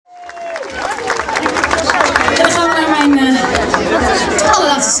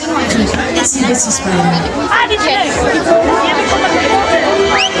Bitsy Spider.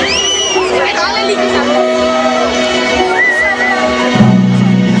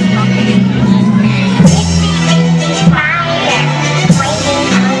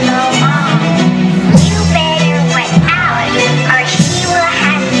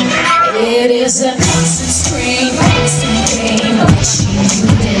 It is a constant stream, constant game, but you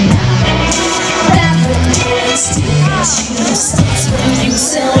deny. Never gets to get you, sticks with you,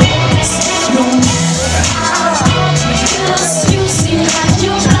 so no matter how hard, because you seem like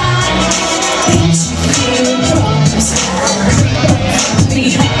you're blind. Can't you feel the problems now creep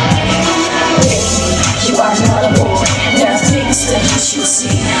behind? Baby, you are not a boy, there are things that you should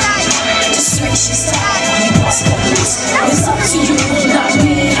see. Distractions time, you must have this. It's up to you, not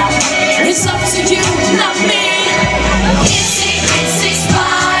me. It's up to you, not me. Itsy Bitsy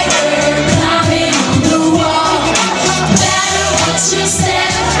Spider climbing on the wall. No matter what you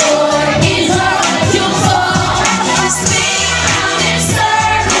stand for, in her you'll fall. Spin around in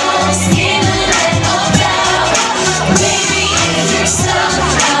circles, in and about. Baby, if you're stuck,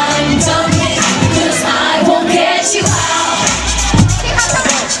 I'm done with you, 'cause I won't get you out.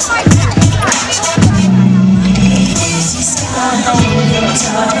 Easy sky on your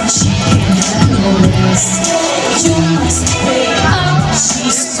touch. You must wake up,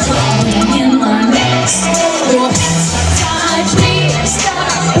 she's crawling in my nest. Your hands are tied, please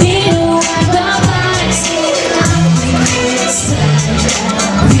stop being like the lights. I'm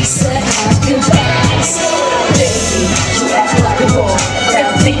we said our goodbyes. Baby, you act like a boy, there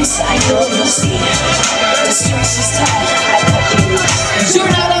are things I know you'll see. The stress is tight, I love you. You're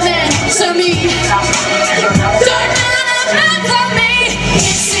not a man to me. You're not a man to me.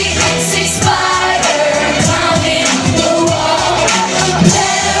 Itsy Bitsy Spider climbing the wall. No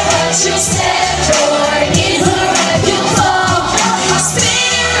matter what you stand for, in her web you'll fall.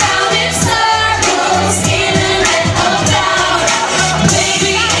 Spin around in circles, in and about.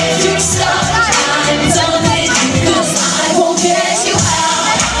 Baby, if you're stuck, I'm done with you, 'cause I won't get you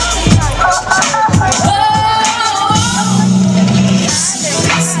out. Oh,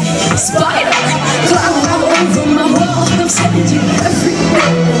 Spider climbing all over my wall. I'm telling you every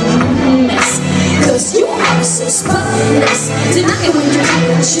mess, 'cause you are so spineless. Deny it when you're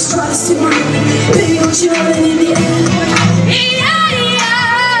here, she's trying to run. Baby, don't you run in the air.